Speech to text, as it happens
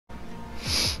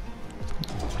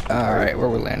Alright, where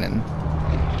we landing?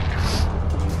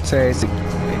 Seriously.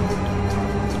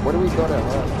 Where do we go that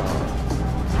last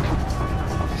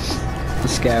time? The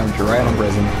scavenger right on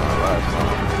prison. Last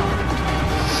time.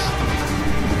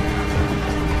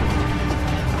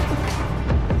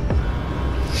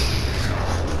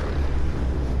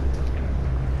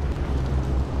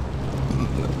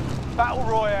 Battle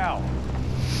Royale.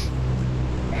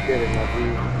 Get it, my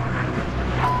dude.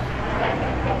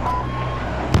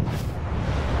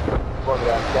 What,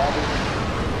 that cabin?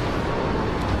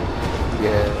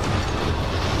 Yeah.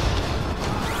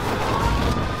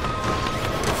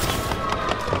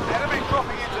 Enemy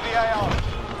dropping into the AO.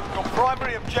 Your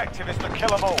primary objective is to kill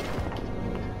them all.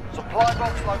 Supply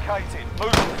box located.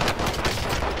 Move.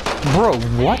 Bro,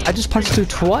 what? I just punched through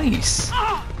twice.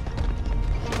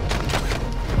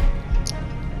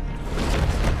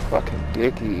 Fucking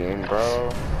dicky in, bro.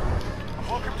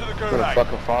 Welcome to the Fucking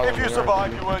Gulag. follow If you me,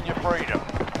 survive, aren't you earn your freedom.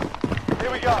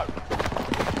 Here we go.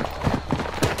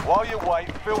 While you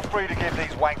wait, feel free to give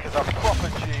these wankers a proper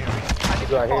cheering. And if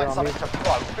you Right here find on something me? to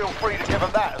quote, feel free to give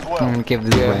them that as well. I'm gonna give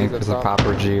these Yeah, rankers he's a a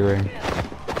proper G ring.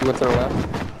 You went to the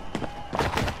left?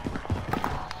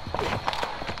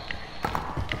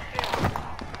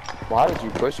 Why did you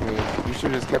push me? You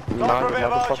should have just kept me Time for a bit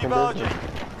of motherfucking argy-bargy.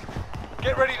 business.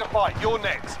 Get ready to fight. You're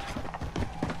next.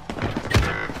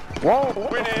 Whoa!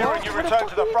 What Win the here fuck? and you Where the return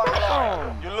to the fuck front are you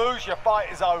line. You lose, your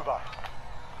fight is over.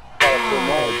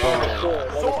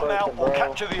 from? Sort them out or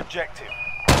capture the objective.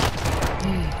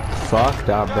 Fucked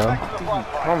up, Go bro. back to the front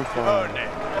line. Come You've from? earned it.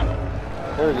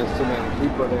 There's just too many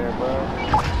people there, bro.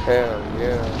 Hell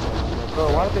yeah. Bro,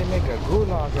 why did they make a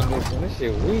gulag in this one? This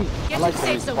shit weak. I like to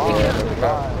respond to the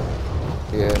guy.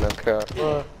 Yeah, no cap.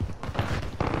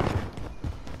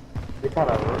 They kind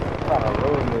of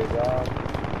ruined it, guys.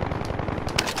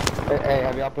 Hey,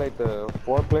 have y'all played the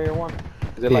 4-player one?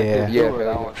 Is it like Yeah. this? Yeah,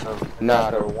 that one. Nah,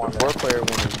 the one. 4-player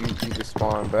one is you just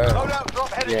spawn back. Load out, drop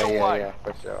headed your way.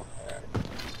 For sure.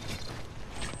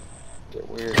 Get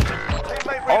weird.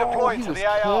 Teammate redeploying to the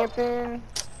AR. camping?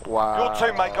 Wow. Your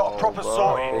teammate got a proper bro.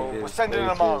 sorting. We're sending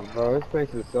them home. Bro, this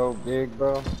place is so big,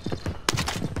 bro.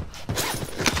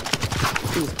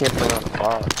 He's camping on the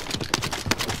bar.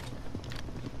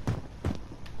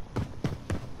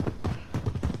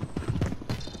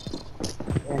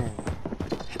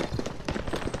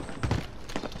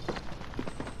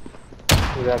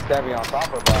 Is that stabby on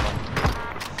top or bottom?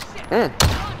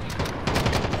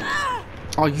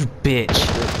 Oh, you bitch.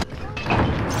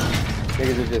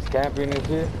 Niggas are just camping and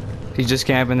shit. He's just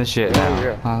camping the shit now.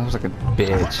 yeah. Oh, that was like a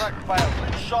bitch. Contract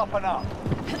failed. Sharpen up.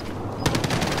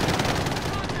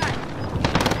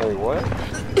 Wait, what?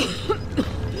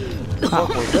 Oh,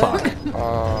 fuck.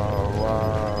 Oh,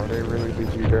 wow. They really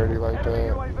did you dirty like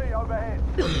that. UAV overhead.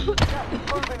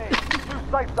 Moving in.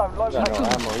 New safe zone Got no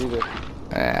located. ammo either.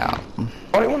 Yeah.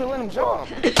 Oh, they want to let him jump.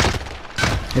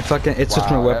 It's switching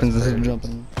my Wow, weapons that's instead of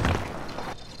crazy. jumping.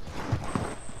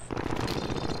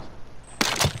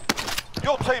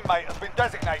 Your teammate has been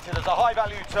designated as a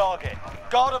high-value target.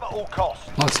 Guard them at all costs.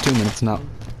 Oh, it's 2 minutes, not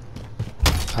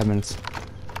 5 minutes.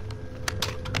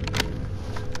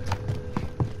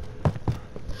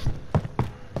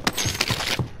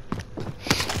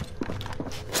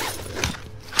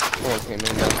 Someone came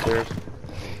in downstairs.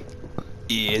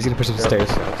 Yeah, he's gonna push up the stairs.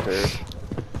 Downstairs.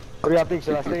 What do y'all think?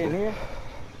 Should I stay in here?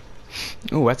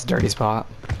 Ooh, that's a dirty spot.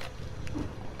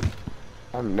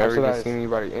 I've never Should even I- seen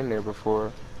anybody in there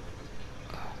before.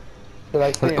 Should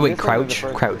I stay in Wait, this one or the crouch,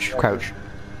 first crouch, one? crouch.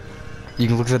 You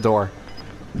can look at the door.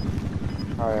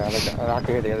 Oh yeah, I can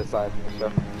hear the other side.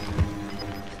 So.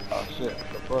 Oh shit,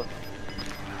 what the fuck?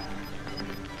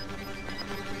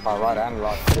 Alright,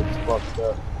 analog shit's fucked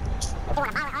up.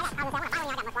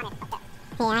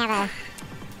 Yeah, I have a.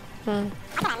 I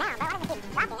got it now, bro. What is it keep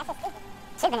dropping? That's just stupid.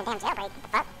 Should've been a damn jailbreak. What the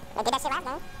fuck? They did that shit last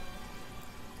game.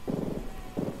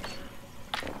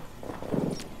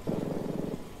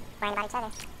 Worrying about each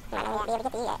other. You might not even be able to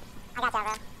get to eat yet. I got y'all,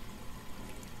 bro.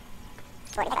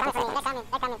 They're coming. They're coming.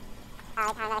 They're coming.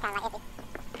 Oh, they're coming like iffy.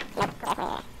 Nope,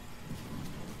 definitely.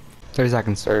 30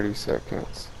 seconds. 30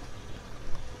 seconds.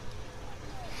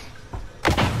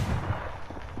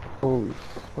 Holy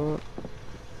fuck.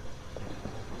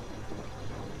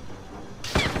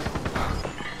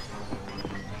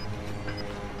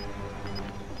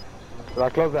 Did I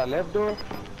close that left door?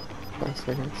 5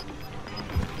 seconds.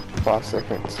 5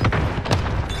 seconds.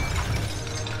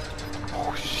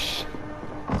 Oh shit.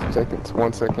 2 seconds.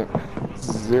 1 second.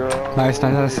 0. Nice.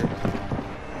 Did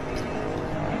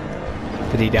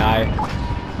he die?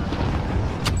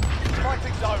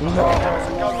 Fighting's over.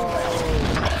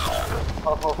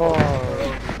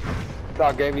 Oh.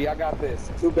 Dog, Gaby, I got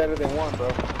this. 2 better than 1, bro.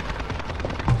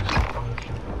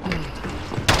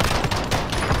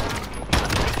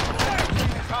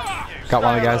 Got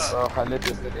one of the guys. Bro, I lit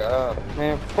this nigga up.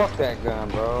 Man, fuck that gun,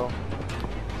 bro.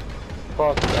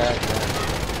 Fuck that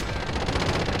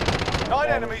gun. 9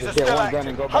 enemies are Just get still one gun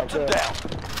and go active. back Hunt them there. down.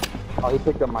 Oh, he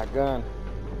picked up my gun.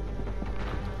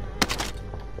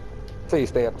 So you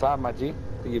stay up top, my G.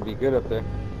 Think you'd be good up there.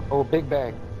 Oh, big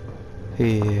bag.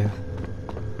 Yeah.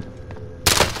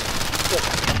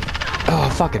 Oh,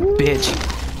 fucking bitch.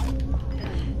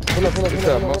 Hill up, hill up, It's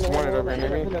hill up, most hill up, wanted hill up, over here,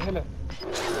 hill up, maybe. hill up, hill up.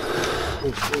 You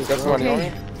got somebody on you?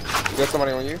 Okay. You got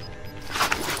somebody on you?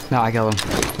 No, I killed him.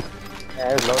 Yeah,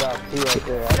 there's loadout too right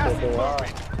there. I Gas bet is they are.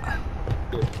 moving.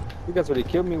 I think that's what he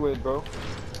killed me with, bro.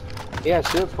 He has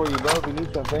shields for you, bro, if you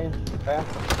need something. Fast.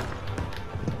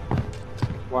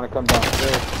 You wanna come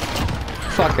downstairs?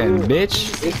 Fucking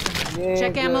bitch.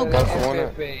 Check ammo, good. go. That's one.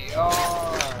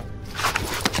 FFAR.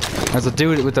 There's a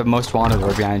dude with the most wanted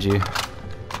right behind you.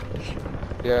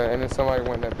 Yeah, and then somebody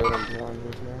went in that building behind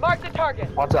me. Mark the target.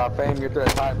 Watch out, Fame, you're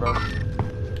threat high, bro.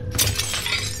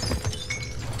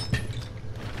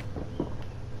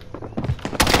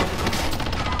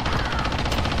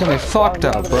 Got me fucked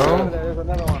up, bro. There's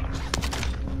another one.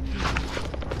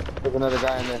 There's another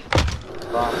guy in there.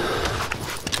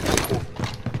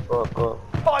 Go.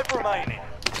 5 remaining.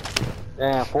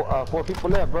 Damn, four people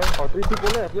left, bro. Or 3 people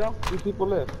left, y'all. 3 people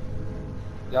left.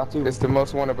 Y'all too. It's the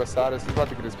most wanted beside us. He's about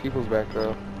to get his peoples back,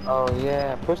 though. Oh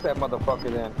yeah, push that motherfucker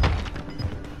then.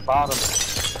 Bottom.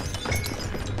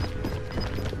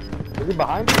 Is he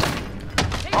behind you?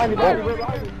 Behind you, behind you,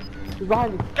 behind you. He's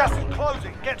behind you. Gas is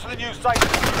closing. Get to the new safe.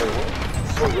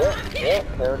 Oh yeah,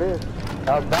 there it is.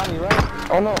 That was Donnie,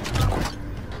 right? Oh no.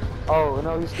 Oh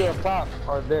no, he's still up top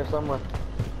or there somewhere.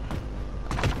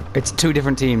 It's 2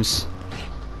 different teams.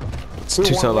 It's 2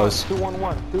 solos.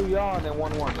 2-1-1. 2 y'all and then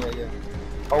 1-1. Yeah.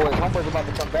 Oh, his homeboy's about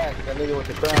to come back. That nigga with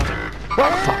the crown.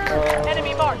 Fuck.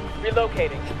 Enemy marked.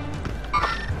 Relocating.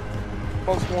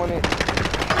 Post one in.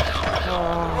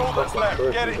 All that's left.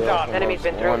 Get it done. Enemy's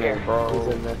been through here. Bro. He's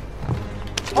in there.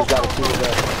 He just got to shoot his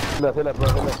ass. Hill up, bro.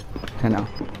 Hill up. I know.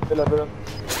 Hill up.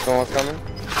 Someone's coming?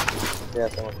 Yeah,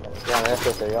 someone's coming. Yeah, that's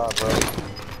what they are, bro.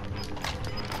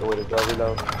 The way to go,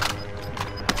 reload.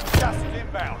 Gas is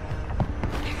inbound.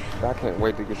 I can't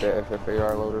wait to get that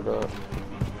FFAR loaded up.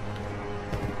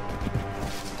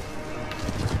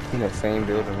 In that same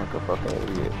building like a fucking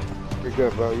idiot. You're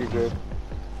good, bro. You're good.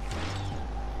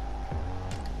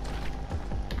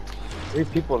 3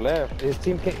 people left. His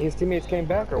teammates came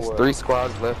back or There's what? 3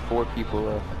 squads left, 4 people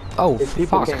left. Oh, His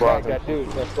people fuck. came back. That dude,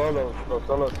 those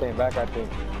solos came back, I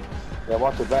think. Yeah,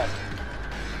 watch your back.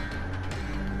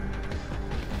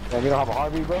 Man, you don't have a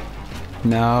Harvey, bro?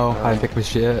 No, I didn't pick my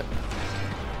shit.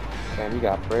 Man, you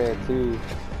got bread too.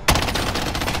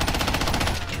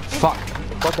 Fuck.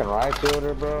 Fucking right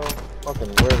shoulder, bro. Fucking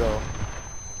weirdo.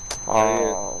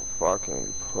 Oh,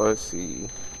 fucking pussy.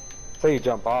 So you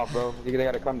jump off, bro. They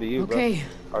gotta come to you, Okay.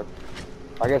 bro. Or,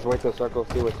 I guess wait till circle,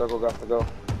 see what circle got to go.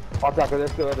 Watch out, cause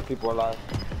there's still other people alive.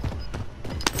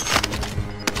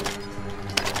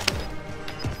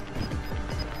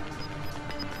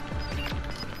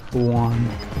 One.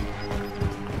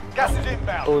 Gas is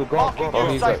inbound. Oh, go, Marking go.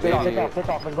 new he's safe up. zone. Take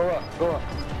off, and go up.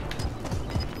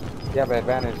 You have an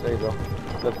advantage. There you go.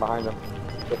 Look behind them.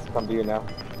 Let's come to you now.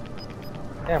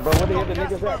 Damn, bro, where the other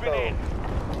Gas niggas at, moving in.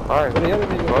 though? Alright, Where the other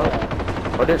niggas bro.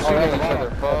 at? Oh, they're shooting they're each fighting. other.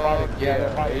 They're Fuck fighting. Yeah, they're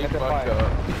yeah, fighting. they They're fucked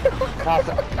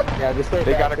fighting. up. Yeah, just stay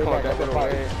They back. gotta stay come back, that they're little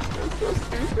fighting. way. That's so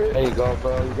stupid. There you go,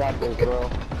 bro. You got this, bro.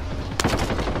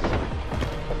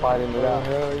 They're fighting it out.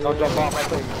 Don't jump off my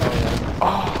thing.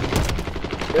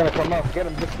 They're gonna come up. Get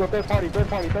him. Just go third party. Your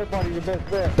best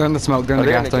bet. They're in the smoke, they're in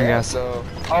the gas, they're in the gas. So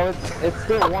Oh, it's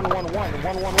still 1-1-1.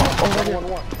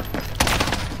 1-1-1.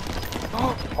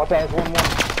 Watch out, it's 1-1.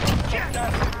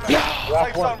 Last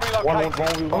Safe one.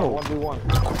 zone 1-1.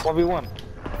 1v1.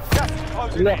 Gas is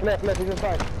closing in. Left. He's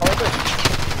inside. Oh, right there.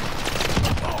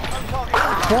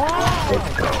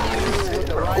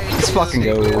 Let's fucking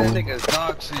go. that nigga's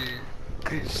dog shit.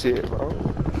 Good shit, bro.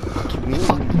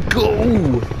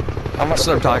 Go! That's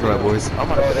what I'm talking about, boys. I'm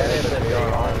gonna put that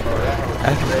FFAR on, bro.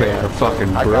 FFA are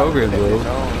fucking broken, bro.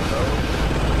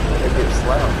 They get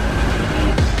slapped.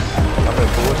 I've been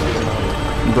bullshitting on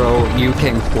it. Bro, you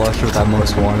came flush with that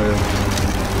most wanted.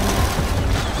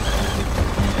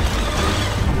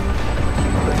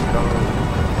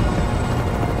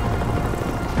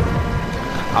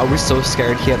 I was so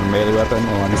scared he had a melee weapon,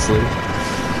 honestly.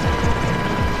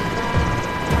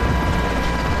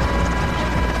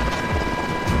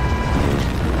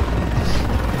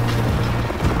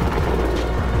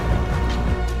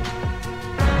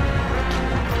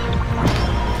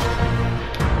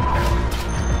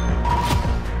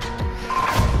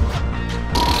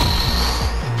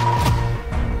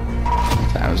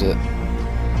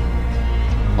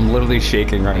 literally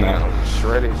shaking right now.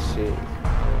 Shredded shit.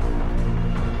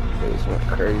 This went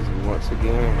crazy once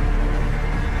again.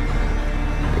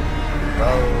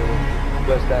 Bro,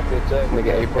 bust that bitch up.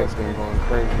 Nigga Apex been going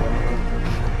crazy.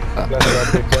 Bust that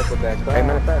bitch up with that car. Hey,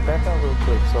 matter of fact, back out real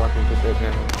quick so I can get that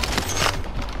down.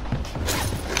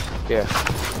 Yeah.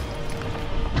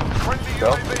 Friendly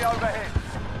UAV overhead.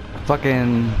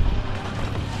 Fucking.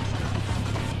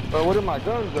 Bro, where did my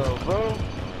guns go, bro?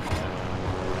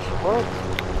 What?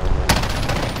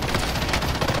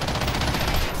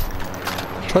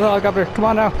 Throw the helicopter. Come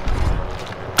on now.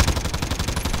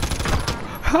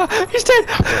 He's dead.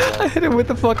 I hit him with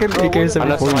the fucking Unless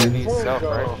somebody AK-74. needs self,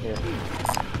 right? Yeah.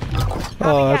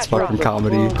 Oh, that's fucking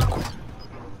comedy.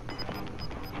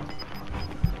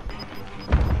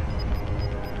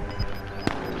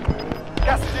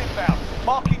 Gas is inbound.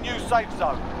 Marking new safe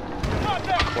zone.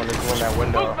 When they go in that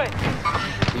window.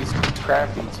 He's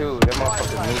crafty too. Them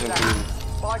motherfuckers moving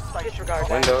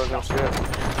through windows and shit.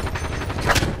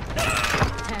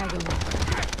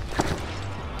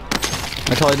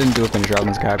 I totally didn't do a finish job in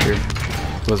this capture.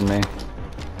 It wasn't me.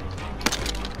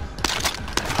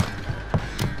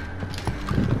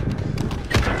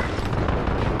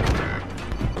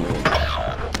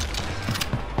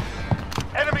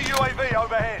 Enemy UAV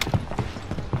overhead.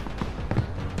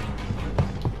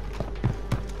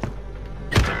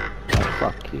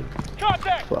 Fuck you.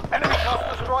 Contact! Enemy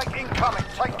cluster strike incoming.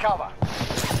 Take cover.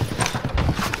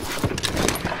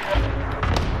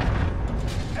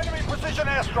 Enemy precision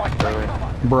airstrike. Take cover.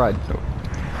 Bruh.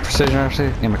 Precision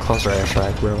actually? I'm a closer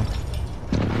airstrike, bro.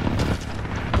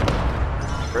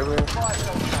 Really? Fire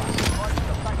cell charge. Right to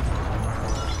the back.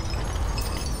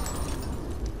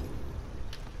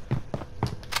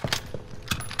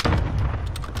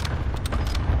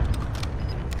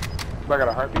 I got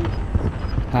a heartbeat?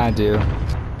 I do.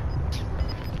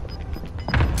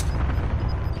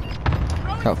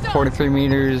 Got 43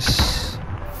 meters.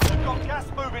 Got gas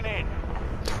moving in.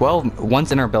 12.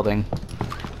 One's in our building.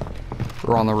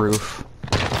 We're on the roof.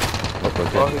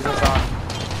 Oh, he's inside.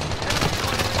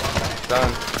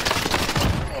 Done.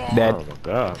 Dead. Oh my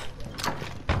god.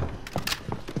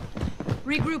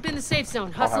 Regroup in the safe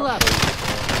zone. Hustle up.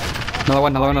 Another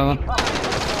one, another one, another one.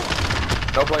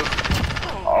 No place.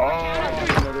 Oh,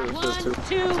 One,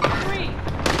 two, three.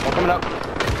 one coming up.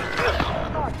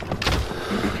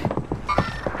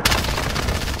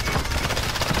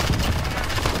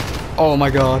 Oh my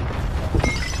god.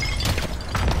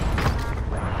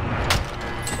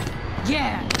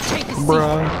 Yeah. Take a seat.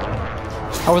 Bruh.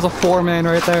 I was a 4-man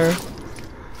right there.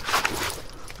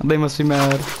 They must be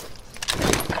mad.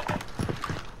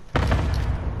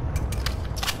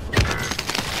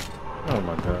 Oh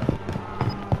my god.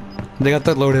 They got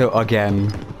that loadout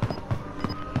again.